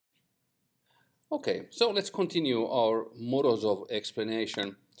Okay, so let's continue our Morozov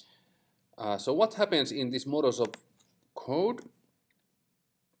explanation. So what happens in this Morozov code?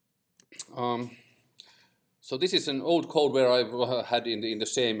 So this is an old code where I've had in the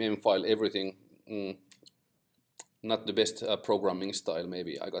same M file everything. Not the best programming style.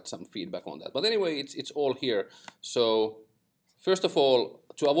 Maybe I got some feedback on that. But anyway, it's all here. So first of all,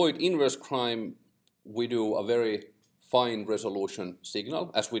 to avoid inverse crime, we do a very fine resolution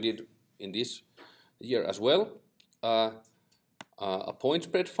signal, as we did in this year as well. A point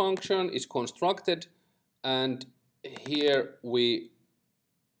spread function is constructed, and here we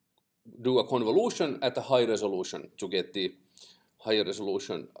do a convolution at a high resolution to get the higher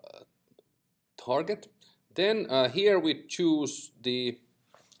resolution target. Then here we choose the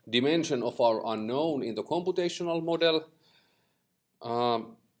dimension of our unknown in the computational model.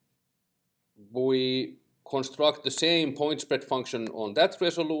 We construct the same point spread function on that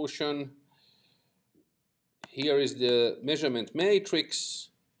resolution. Here is the measurement matrix,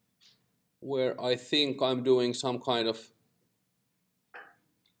 where I think I'm doing some kind of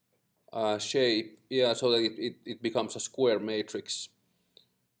shape, yeah, so that it becomes a square matrix.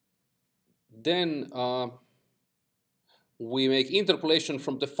 Then we make interpolation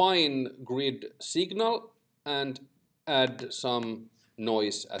from the fine grid signal and add some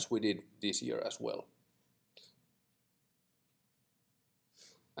noise, as we did this year as well.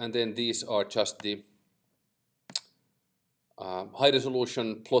 And then these are just the high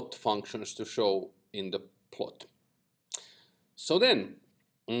resolution plot functions to show in the plot. So then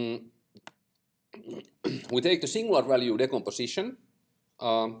we take the singular value decomposition.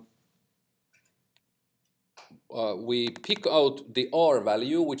 We pick out the R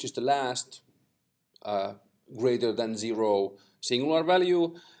value, which is the last greater than 0 singular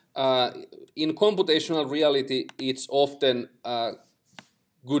value. In computational reality, it's often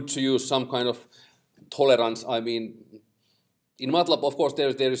good to use some kind of tolerance. I mean, in MATLAB, of course, there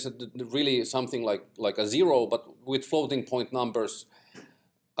is really something like a 0, but with floating point numbers,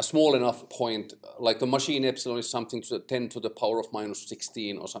 a small enough point, like the machine epsilon is something to 10 to the power of minus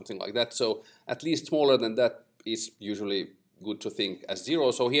 16 or something like that. So at least smaller than that is usually good to think as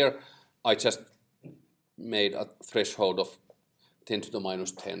 0. So here I just made a threshold of 10 to the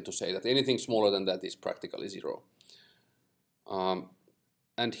minus 10 to say that anything smaller than that is practically 0.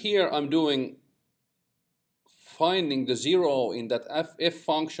 And here I'm doing finding the 0 in that f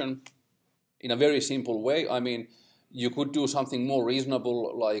function in a very simple way. I mean, you could do something more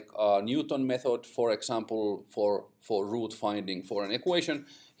reasonable, like a Newton method, for example, for root finding for an equation.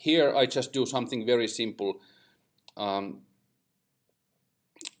 Here I just do something very simple.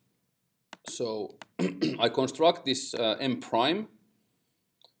 So I construct this m prime,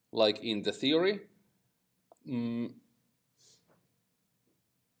 like in the theory.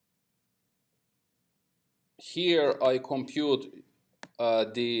 Here I compute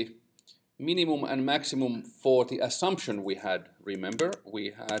the minimum and maximum for the assumption we had. Remember,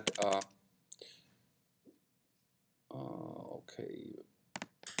 we had okay,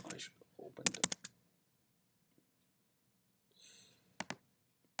 I should open the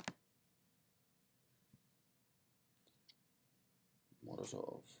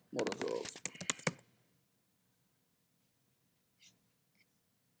Morozov.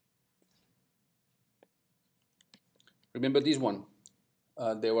 Remember this one.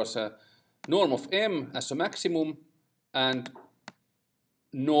 There was a norm of m as a maximum and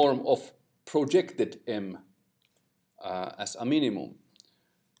norm of projected m as a minimum.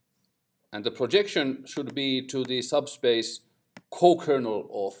 And the projection should be to the subspace co-kernel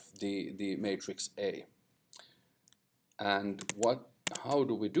of the matrix A. And how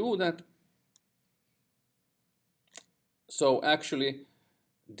do we do that? So actually,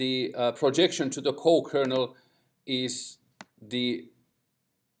 the projection to the co-kernel is the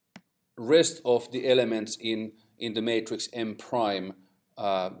rest of the elements in the matrix M prime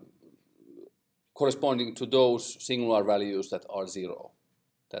corresponding to those singular values that are 0.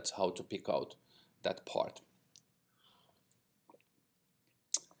 That's how to pick out that part.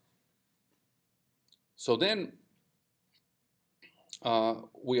 So then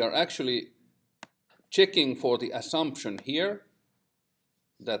we are actually checking for the assumption here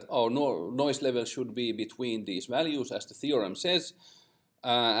that our noise level should be between these values, as the theorem says.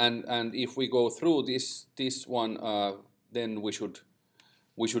 And if we go through this one, then we should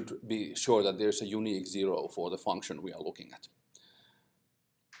be sure that there's a unique 0 for the function we are looking at.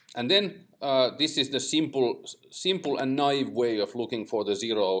 And then this is the simple and naive way of looking for the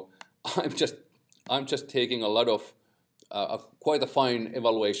 0. I'm just taking a lot of quite a fine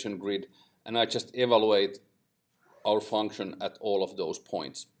evaluation grid, and I just evaluate our function at all of those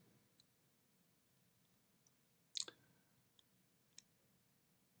points.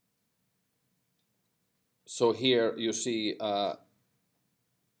 So here you see the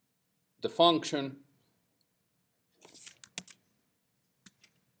function.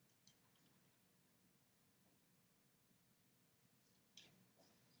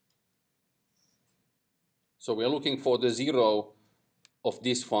 So we are looking for the zero of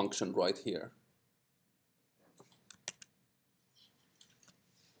this function right here.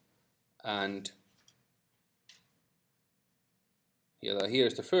 And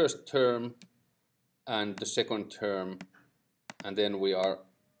here's the first term and the second term, and then we are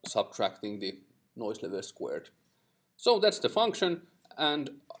subtracting the noise level squared. So that's the function, and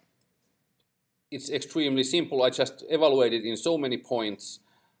it's extremely simple. I just evaluated in so many points,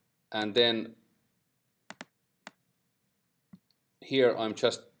 and then here I'm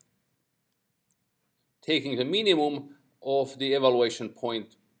just taking the minimum of the evaluation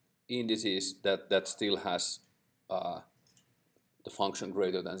point indices that still has the function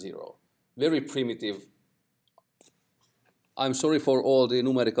greater than 0. Very primitive. I'm sorry for all the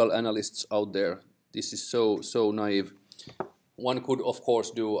numerical analysts out there. This is so naive. One could, of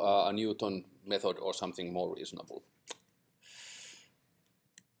course, do a Newton method or something more reasonable,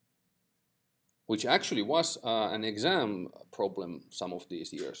 which actually was an exam problem some of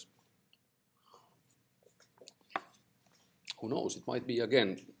these years. Who knows? It might be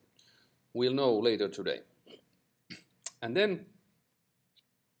again. We'll know later today. And then,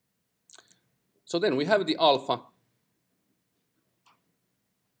 so then we have the alpha.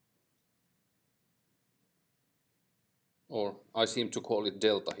 Or I seem to call it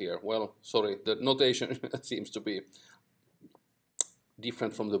delta here. Well, sorry, the notation seems to be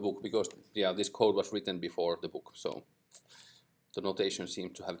different from the book because, yeah, this code was written before the book, so the notation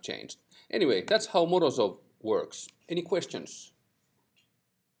seems to have changed. Anyway, that's how Morozov works. Any questions?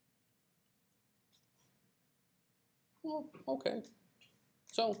 Oh, okay.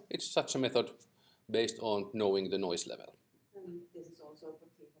 So it's such a method based on knowing the noise level. And this is also for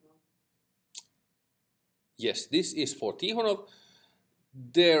Tikhonov. Yes, this is for Tikhonov.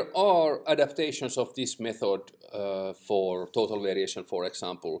 There are adaptations of this method for total variation, for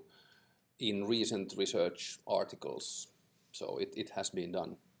example, in recent research articles. So it has been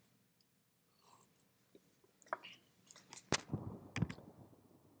done.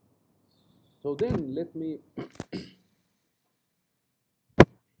 So then let me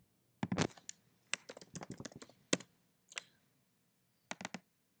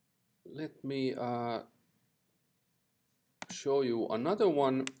show you another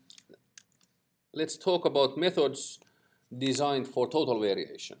one. Let's talk about methods designed for total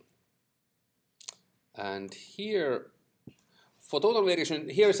variation. And here, for total variation,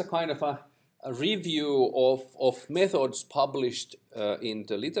 here is a kind of a review of methods published in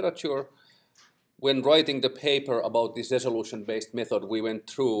the literature. When writing the paper about this resolution-based method, we went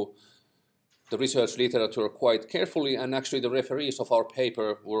through the research literature quite carefully, and actually the referees of our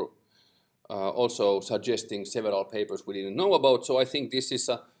paper were also suggesting several papers we didn't know about. So I think this is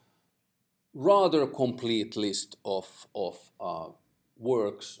a rather complete list of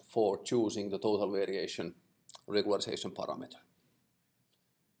works for choosing the total variation regularization parameter.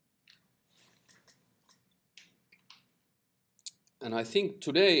 And I think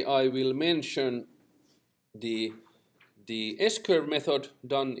today I will mention the S-curve method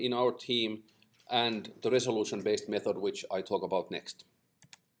done in our team and the resolution-based method, which I talk about next.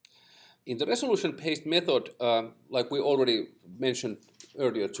 In the resolution-based method, like we already mentioned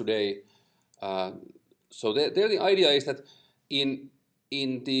earlier today, so there the idea is that in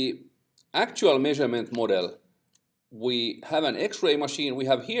the actual measurement model, we have an X-ray machine. We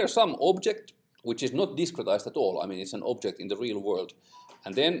have here some object which is not discretized at all. I mean, it's an object in the real world.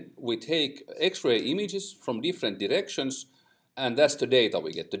 And then we take X-ray images from different directions, and that's the data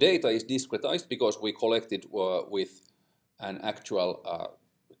we get. The data is discretized because we collect it with an actual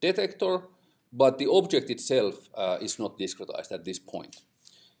detector, but the object itself is not discretized at this point.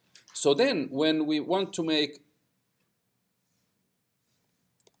 So then when we want to make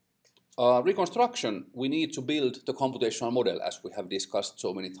reconstruction, we need to build the computational model, as we have discussed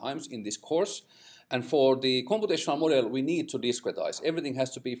so many times in this course. And for the computational model, we need to discretize. Everything has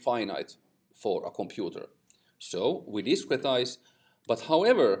to be finite for a computer. So we discretize, but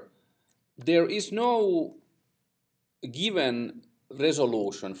however, there is no given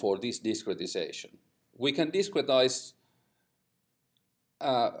resolution for this discretization. We can discretize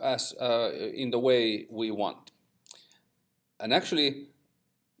in the way we want. And actually,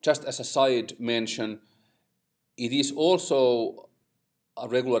 just as a side mention, it is also a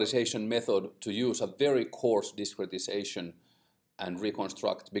regularization method to use a very coarse discretization and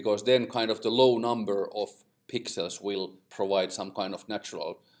reconstruct, because then kind of the low number of pixels will provide some kind of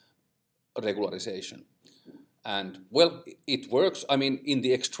natural regularization. And well, it works. I mean, in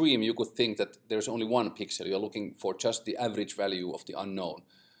the extreme, you could think that there's only one pixel. You're looking for just the average value of the unknown.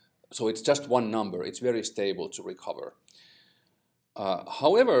 So it's just one number. It's very stable to recover.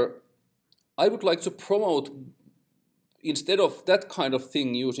 However, I would like to promote, instead of that kind of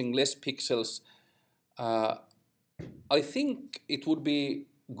thing, using less pixels, I think it would be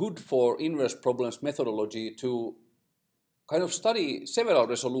good for inverse problems methodology to kind of study several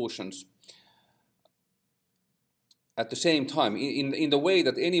resolutions at the same time, in the way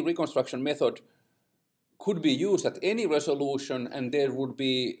that any reconstruction method could be used at any resolution, and there would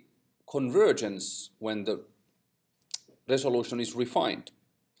be convergence when the resolution is refined.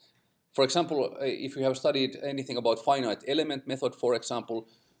 For example, if you have studied anything about finite element method, for example,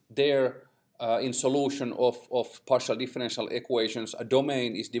 there in solution of partial differential equations, a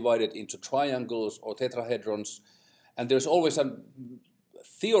domain is divided into triangles or tetrahedrons, and there's always a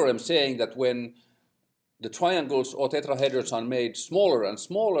theorem saying that when the triangles or tetrahedrons are made smaller and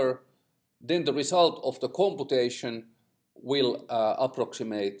smaller, then the result of the computation will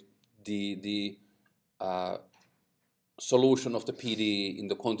approximate the solution of the PDE in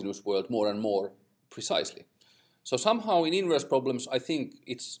the continuous world more and more precisely. So somehow in inverse problems, I think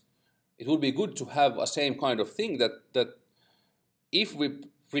it would be good to have a same kind of thing, that if we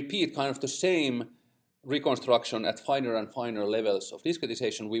repeat kind of the same reconstruction at finer and finer levels of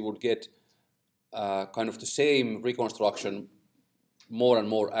discretization, we would get kind of the same reconstruction more and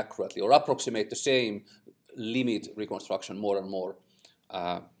more accurately, or approximate the same limit reconstruction more and more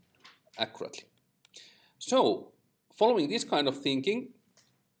accurately. So, following this kind of thinking,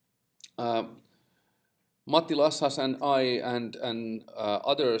 Matti Lassas and I and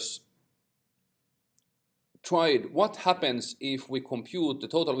others tried what happens if we compute the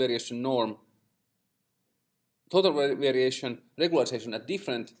total variation norm, total variation regularization at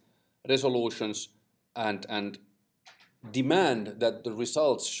different resolutions, and demand that the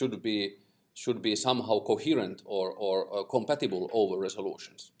results should be somehow coherent or compatible over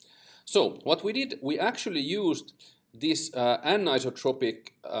resolutions. So what we did, we actually used this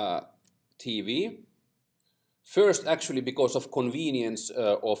anisotropic TV. First, actually, because of convenience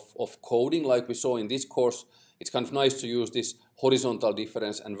of coding, like we saw in this course, it's kind of nice to use this horizontal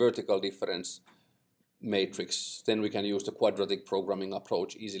difference and vertical difference matrix. Then we can use the quadratic programming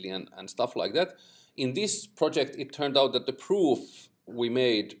approach easily and stuff like that. In this project, it turned out that the proof we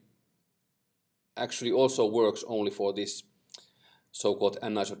made actually also works only for this so-called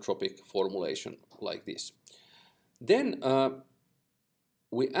anisotropic formulation like this. Then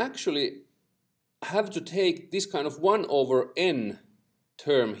we actually have to take this kind of 1 over n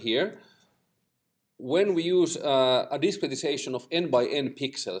term here when we use a discretization of n by n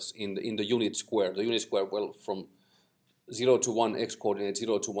pixels in the unit square. The unit square, well, from 0 to 1 x coordinate,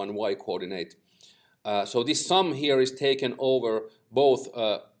 0 to 1 y coordinate. So this sum here is taken over both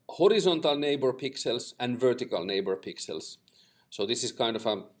horizontal neighbor pixels and vertical neighbor pixels. So this is kind of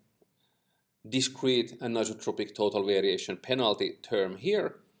a discrete anisotropic total variation penalty term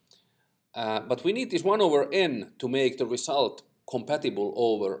here. But we need this 1 over n to make the result compatible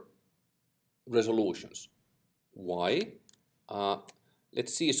over resolutions. Why?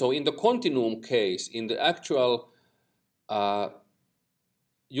 Let's see. So in the continuum case, in the actual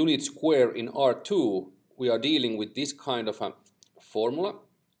unit square in R2, we are dealing with this kind of a formula.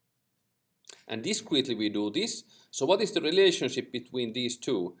 And discretely we do this. So what is the relationship between these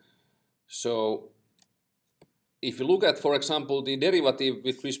two? So if you look at, for example, the derivative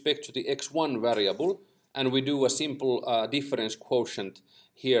with respect to the x1 variable, and we do a simple difference quotient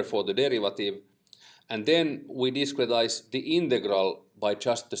here for the derivative, and then we discretize the integral by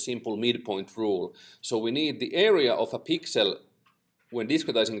just the simple midpoint rule. So we need the area of a pixel when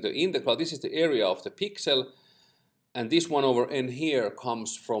discretizing the integral. This is the area of the pixel, and this 1 over n here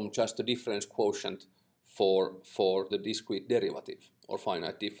comes from just the difference quotient for the discrete derivative or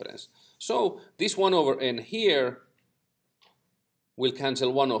finite difference. So this 1 over n here will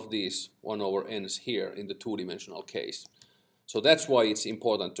cancel one of these 1 over n's here in the two-dimensional case. So that's why it's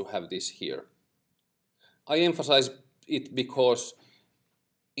important to have this here. I emphasize it because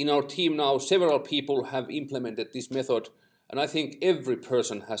in our team now several people have implemented this method, and I think every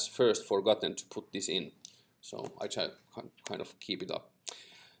person has first forgotten to put this in. So I try kind of keep it up.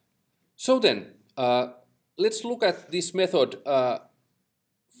 So then, let's look at this method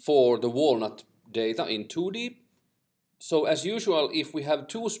for the walnut data in 2D. So as usual, if we have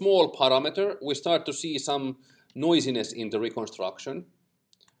too small parameter, we start to see some noisiness in the reconstruction.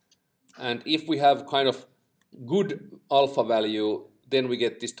 And if we have kind of good alpha value, then we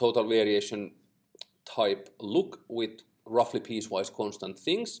get this total variation type look with roughly piecewise constant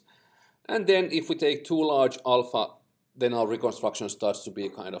things. And then if we take too large alpha, then our reconstruction starts to be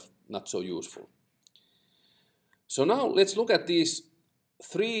kind of not so useful. So now let's look at these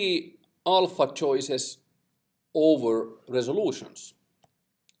 3 alpha choices over resolutions.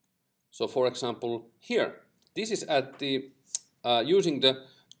 So for example, here, this is at the using the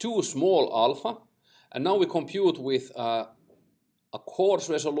too small alpha, and now we compute with a coarse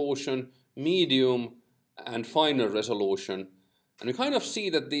resolution, medium, and finer resolution, and we kind of see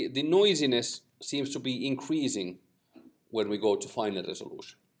that the noisiness seems to be increasing when we go to finer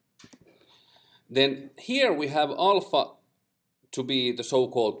resolution. Then here we have alpha to be the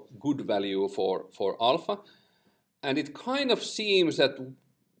so-called good value for alpha, and it kind of seems that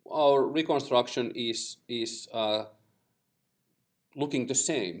our reconstruction is looking the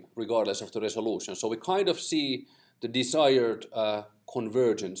same regardless of the resolution. So we kind of see the desired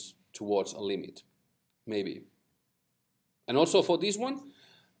convergence towards a limit, maybe. And also for this one,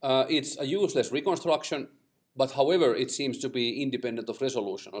 it's a useless reconstruction, but however, it seems to be independent of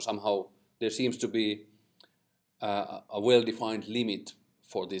resolution, or somehow there seems to be a well-defined limit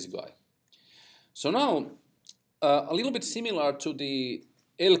for this guy. So now, a little bit similar to the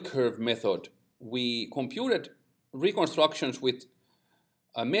L-curve method, we computed reconstructions with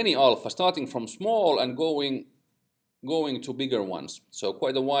many alpha, starting from small and going to bigger ones. So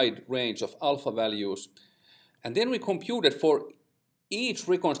quite a wide range of alpha values. And then we computed for each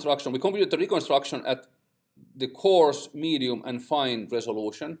reconstruction, we computed the reconstruction at the coarse, medium, and fine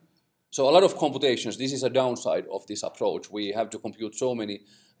resolution. So a lot of computations. This is a downside of this approach. We have to compute so many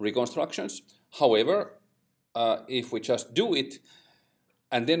reconstructions. However, if we just do it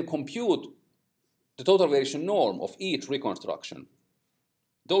and then compute the total variation norm of each reconstruction,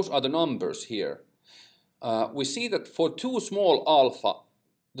 those are the numbers here. We see that for too small alpha,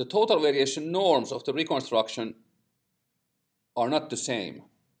 the total variation norms of the reconstruction are not the same.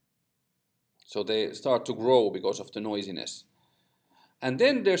 So they start to grow because of the noisiness. And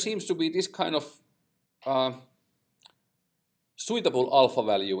then there seems to be this kind of suitable alpha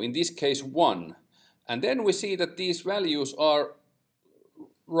value, in this case 1. And then we see that these values are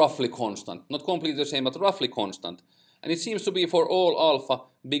roughly constant, not completely the same, but roughly constant. And it seems to be for all alpha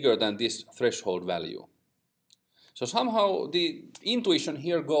bigger than this threshold value. So somehow the intuition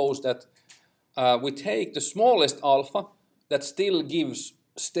here goes that we take the smallest alpha that still gives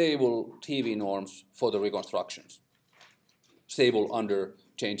stable TV norms for the reconstructions. Stable under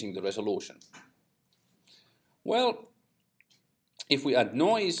changing the resolution. Well, if we add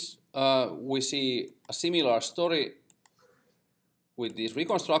noise, we see a similar story with these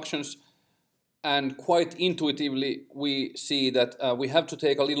reconstructions, and quite intuitively we see that we have to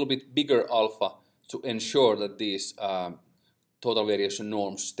take a little bit bigger alpha to ensure that these total variation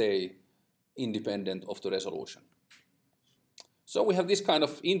norms stay independent of the resolution. So we have this kind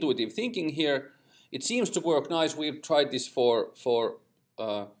of intuitive thinking here. It seems to work nice. We've tried this for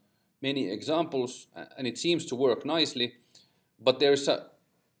many examples, and it seems to work nicely. But there's a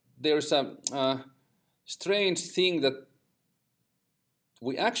strange thing that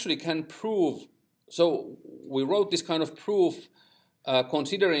we actually can prove. So we wrote this kind of proof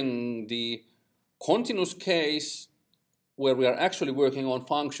considering the continuous case where we are actually working on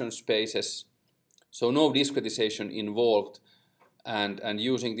function spaces, so no discretization involved, and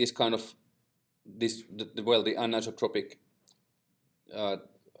using this kind of the anisotropic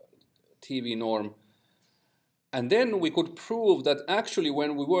TV norm. And then we could prove that actually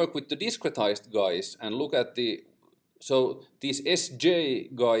when we work with the discretized guys and look at so these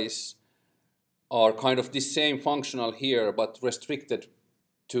SJ guys are kind of the same functional here, but restricted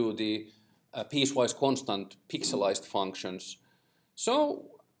to the piecewise constant pixelized functions. So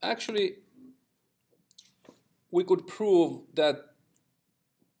actually we could prove that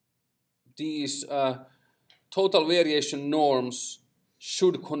these total variation norms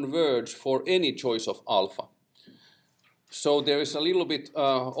should converge for any choice of alpha. So there is a little bit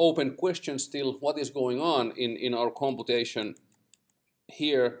open question still, what is going on in our computation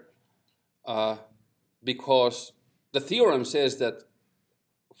here, because the theorem says that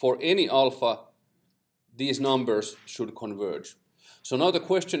for any alpha, these numbers should converge. So now the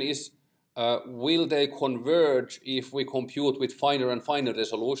question is, will they converge if we compute with finer and finer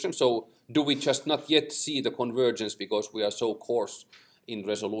resolution? So do we just not yet see the convergence because we are so coarse in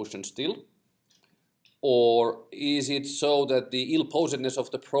resolution still? Or is it so that the ill-posedness of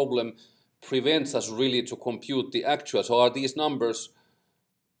the problem prevents us really to compute the actual? So are these numbers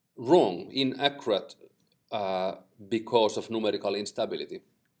wrong, inaccurate, because of numerical instability?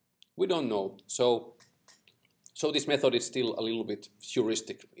 We don't know. So this method is still a little bit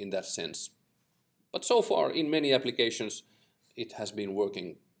heuristic in that sense. But so far, in many applications, it has been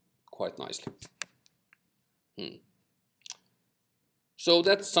working quite nicely. So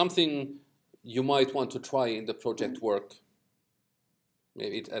that's something you might want to try in the project work.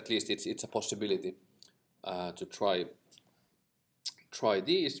 Maybe at least it's a possibility to try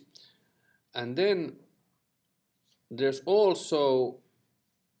these. And then there's also,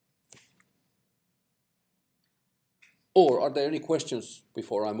 or are there any questions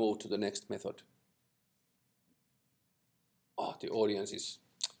before I move to the next method? Oh, the audience is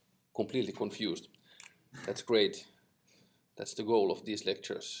completely confused. That's great. That's the goal of these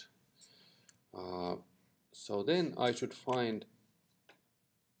lectures. So then I should find,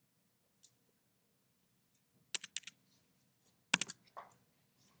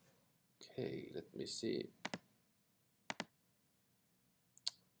 okay, let me see.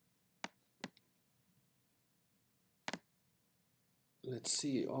 Let's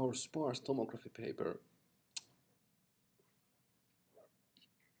see our sparse tomography paper.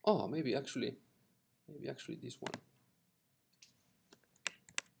 Oh, maybe actually this one.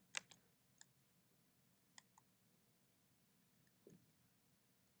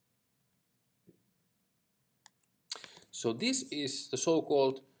 So this is the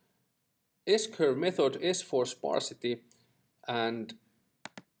so-called S-curve method, S for sparsity, and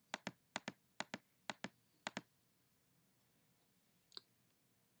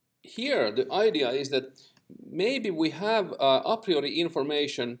here the idea is that maybe we have a priori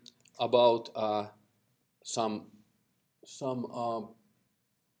information about some so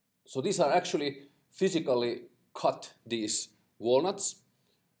these are actually physically cut, these walnuts,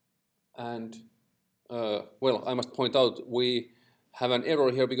 and well, I must point out we have an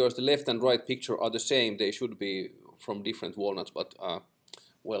error here because the left and right picture are the same. They should be from different walnuts, but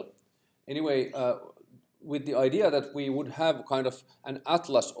well, anyway, with the idea that we would have kind of an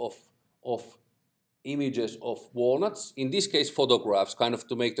atlas of images of walnuts, in this case photographs, kind of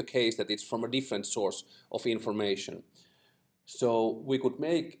to make the case that it's from a different source of information. So we could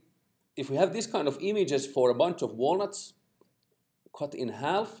make, if we have this kind of images for a bunch of walnuts cut in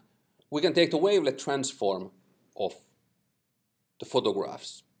half, we can take the wavelet transform of the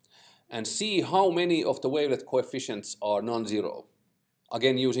photographs and see how many of the wavelet coefficients are non-zero.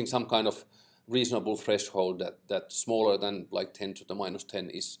 Again, using some kind of reasonable threshold that smaller than like 10 to the minus 10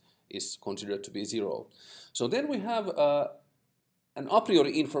 is considered to be zero. So then we have an a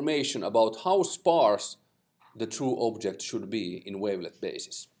priori information about how sparse the true object should be in wavelet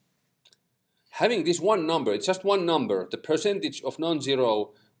basis. Having this one number, it's just one number, the percentage of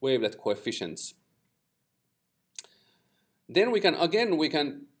non-zero wavelet coefficients. Then we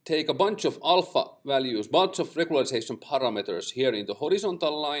can take a bunch of alpha values, bunch of regularization parameters here in the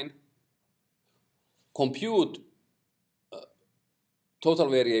horizontal line, compute total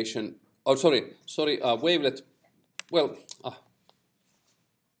variation, wavelet, well,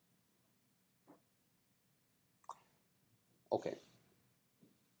 okay.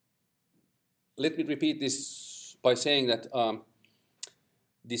 Let me repeat this by saying that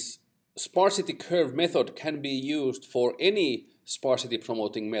this sparsity curve method can be used for any sparsity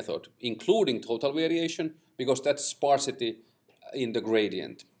promoting method, including total variation, because that's sparsity in the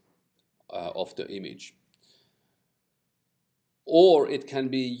gradient of the image. Or it can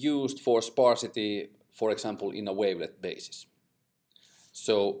be used for sparsity, for example, in a wavelet basis.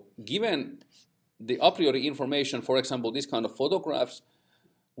 So given the a priori information, for example, this kind of photographs,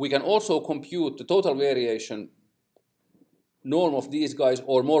 we can also compute the total variation norm of these guys,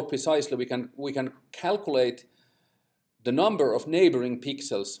 or more precisely, we can calculate the number of neighboring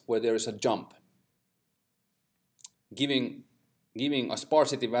pixels where there is a jump, giving a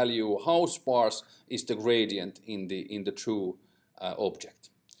sparsity value, how sparse is the gradient in the true object.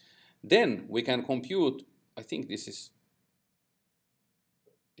 Then we can compute, I think this is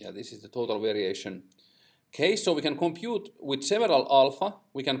the total variation case. So we can compute with several alpha,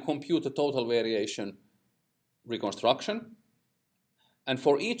 we can compute the total variation reconstruction, and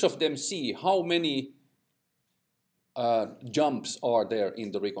for each of them see how many jumps are there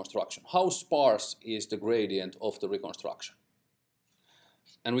in the reconstruction, how sparse is the gradient of the reconstruction.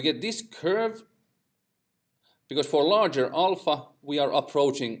 And we get this curve because for larger alpha we are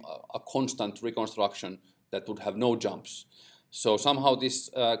approaching a constant reconstruction that would have no jumps. So somehow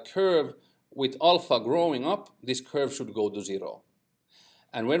this curve with alpha growing up, this curve should go to zero.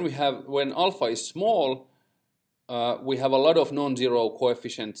 And when alpha is small, we have a lot of non-zero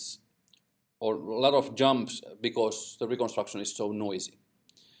coefficients or a lot of jumps because the reconstruction is so noisy.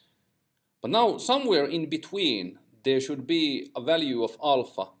 But now somewhere in between there should be a value of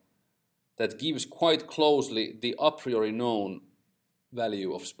alpha that gives quite closely the a priori known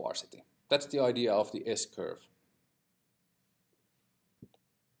value of sparsity. That's the idea of the S-curve.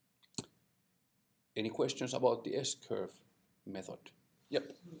 Any questions about the S-curve method? Yep.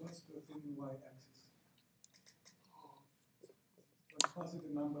 So what's the thin y-axis? What's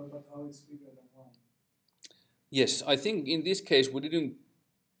positive number, but how it's bigger than 1? Yes, I think in this case we didn't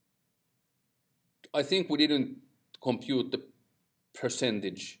compute the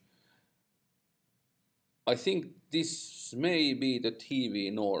percentage. I think this may be the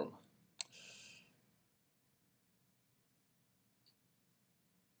TV norm.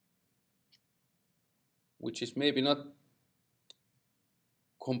 Which is maybe not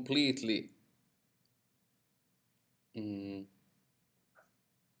completely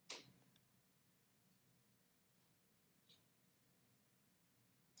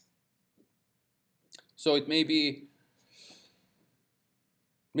so it may be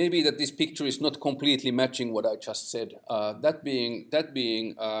that this picture is not completely matching what I just said. That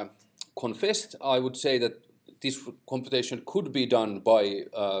being confessed, I would say that this computation could be done by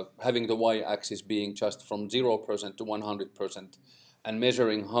having the y-axis being just from 0% to 100% and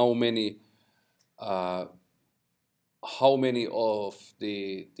measuring how many of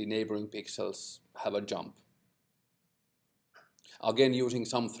the neighboring pixels have a jump. Again, using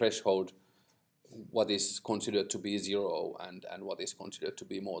some threshold, what is considered to be 0 and what is considered to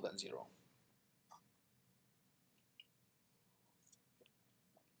be more than 0.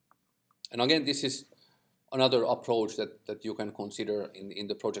 And again, this is another approach that you can consider in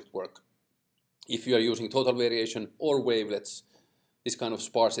the project work. If you are using total variation or wavelets, this kind of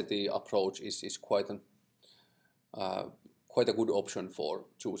sparsity approach is quite a good option for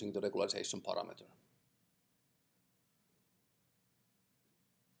choosing the regularization parameter.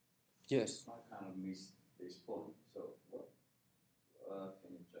 Yes. I kind of missed this point. So what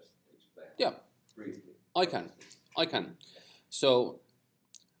can you just explain? Yeah. Briefly. I can. So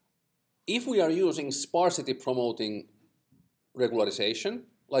if we are using sparsity promoting regularization,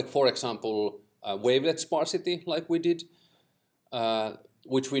 like for example wavelet sparsity, like we did,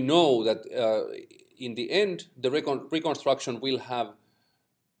 which we know that in the end the reconstruction will have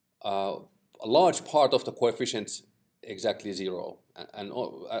a large part of the coefficients exactly 0 and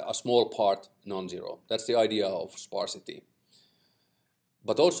a small part non-zero. That's the idea of sparsity.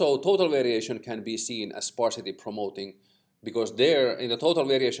 But also total variation can be seen as sparsity promoting, because there in the total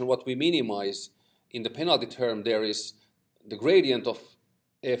variation what we minimize in the penalty term, there is the gradient of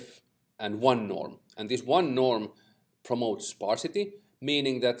f and one norm, and this one norm promotes sparsity,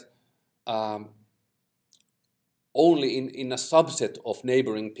 meaning that only in a subset of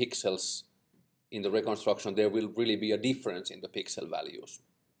neighboring pixels in the reconstruction there will really be a difference in the pixel values.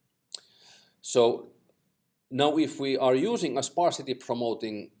 So now if we are using a sparsity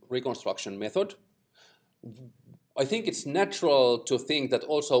promoting reconstruction method, I think it's natural to think that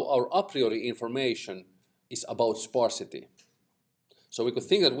also our a priori information is about sparsity. So we could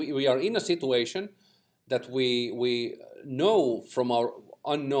think that we are in a situation that we know from our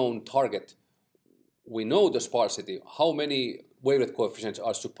unknown target, we know the sparsity, how many wavelet coefficients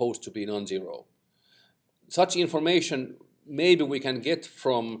are supposed to be non-zero. Such information maybe we can get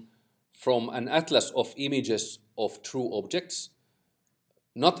from an atlas of images of true objects,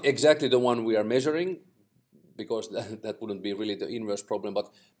 not exactly the one we are measuring, because that wouldn't be really the inverse problem, but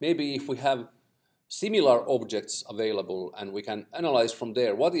maybe if we have similar objects available and we can analyze from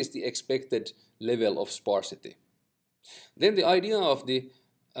there what is the expected level of sparsity. Then the idea of the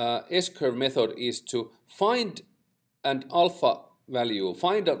S-curve method is to find an alpha value,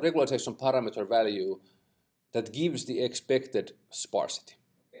 find a regularization parameter value that gives the expected sparsity.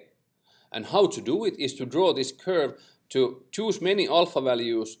 Okay. And how to do it is to draw this curve to choose many alpha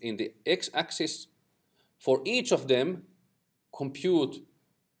values in the x-axis. For each of them, compute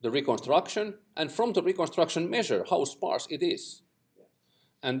the reconstruction, and from the reconstruction measure how sparse it is.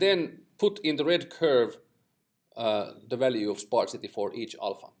 And then put in the red curve the value of sparsity for each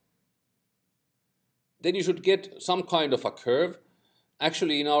alpha. Then you should get some kind of a curve.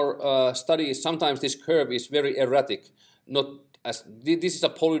 Actually, in our studies, sometimes this curve is very erratic. Not as this is a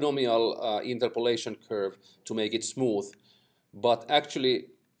polynomial interpolation curve to make it smooth, but actually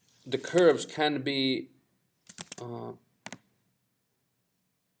the curves can be let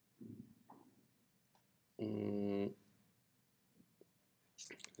me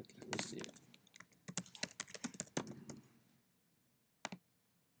see.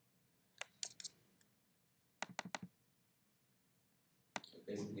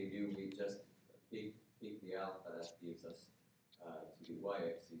 Basically, we just pick the alpha that gives us to the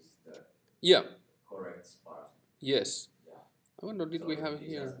y-axis the correct sparsity. Yes. Yeah. I wonder, did we have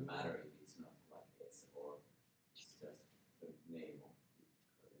here? It doesn't matter if it's not like S or it's just the name of it,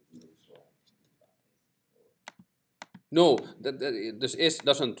 because it looks like S. No, this S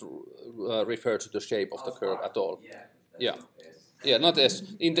doesn't refer to the shape of the curve at all. Yeah. Yeah. Not S. Yeah, not S.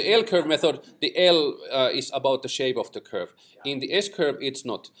 In the L curve method, the L is about the shape of the curve. In the S curve, it's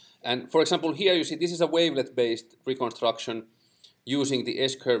not. And for example, here you see this is a wavelet-based reconstruction using the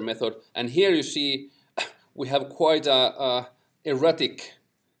S curve method. And here you see we have quite a erratic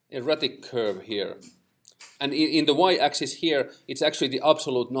curve here. And in the y-axis here, it's actually the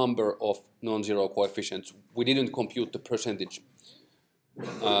absolute number of non-zero coefficients. We didn't compute the percentage.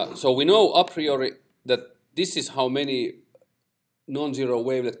 So we know a priori that this is how many non-zero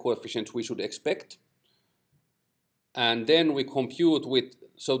wavelet coefficients we should expect. And then we compute with,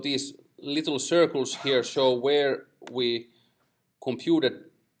 so these little circles here show where we computed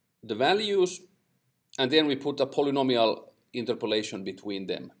the values, and then we put a polynomial interpolation between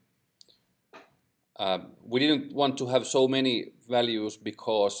them. We didn't want to have so many values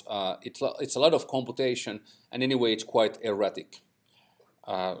because it's a lot of computation, and anyway it's quite erratic.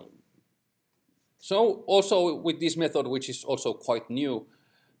 So also with this method, which is also quite new,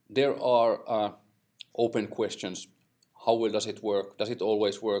 there are open questions. How well does it work? Does it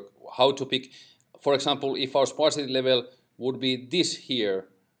always work? How to pick? For example, if our sparsity level would be this here,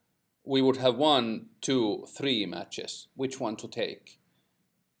 we would have 1, 2, 3 matches. Which one to take?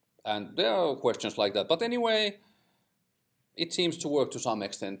 And there are questions like that. But anyway, it seems to work to some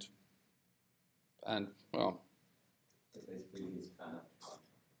extent. And, well, So basically, this kind of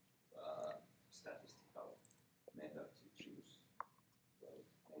statistical method to choose. Well,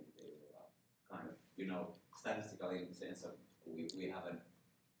 maybe they will kind of, you know, statistical in the sense of we have an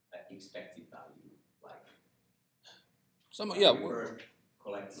expected value, like. some, yeah. We first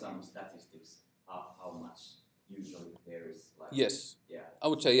collect some statistics how much usually there is. Like, Yes. Yeah. I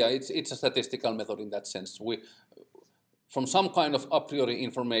would say, yeah, it's a statistical method in that sense. From some kind of a priori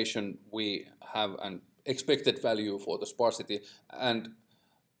information, we have an expected value for the sparsity, and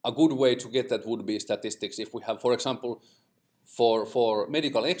a good way to get that would be statistics. If we have, for example, for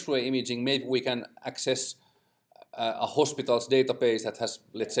medical X-ray imaging, maybe we can access a hospital's database that has,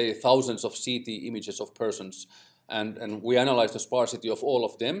 let's say, thousands of CT images of persons, and we analyze the sparsity of all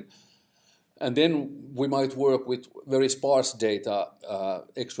of them. And then we might work with very sparse data,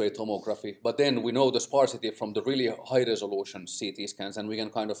 X-ray tomography, but then we know the sparsity from the really high-resolution CT scans, and we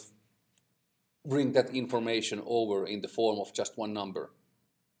can kind of bring that information over in the form of just one number.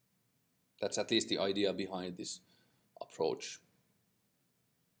 That's at least the idea behind this approach.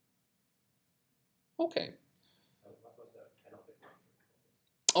 Okay. What was the penalty function?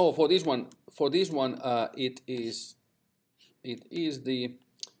 Oh, for this one, it is the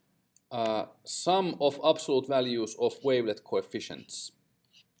sum of absolute values of wavelet coefficients.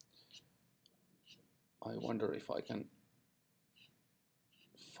 I wonder if I can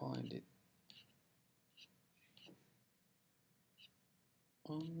find it.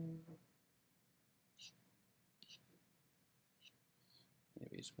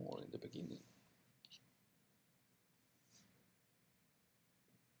 Maybe it's more in the beginning.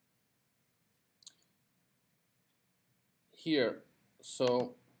 Here,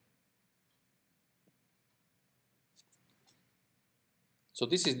 so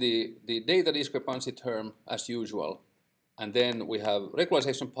this is the data discrepancy term as usual, and then we have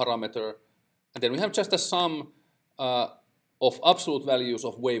regularization parameter, and then we have just a sum of absolute values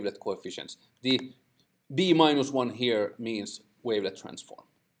of wavelet coefficients. The b minus 1 here means wavelet transform.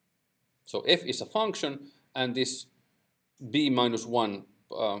 So f is a function, and this b minus 1,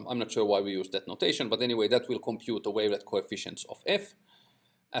 I'm not sure why we use that notation, but anyway, that will compute the wavelet coefficients of f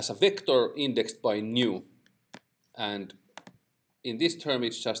as a vector indexed by nu. And in this term,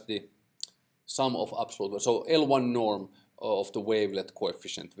 it's just the sum of absolute, so L1 norm of the wavelet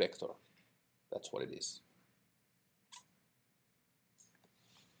coefficient vector. That's what it is.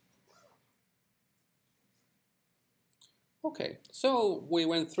 Okay, so we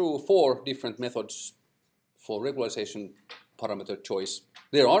went through 4 different methods for regularization parameter choice.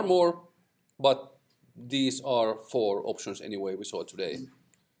 There are more, but these are 4 options anyway we saw today.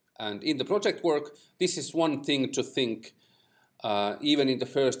 And in the project work, this is one thing to think, even in the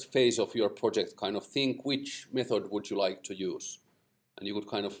first phase of your project, kind of think which method would you like to use. And you could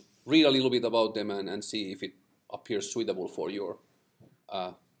kind of read a little bit about them and see if it appears suitable for your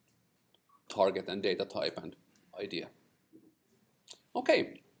target and data type and idea.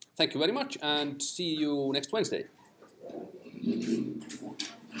 Okay, thank you very much, and see you next Wednesday.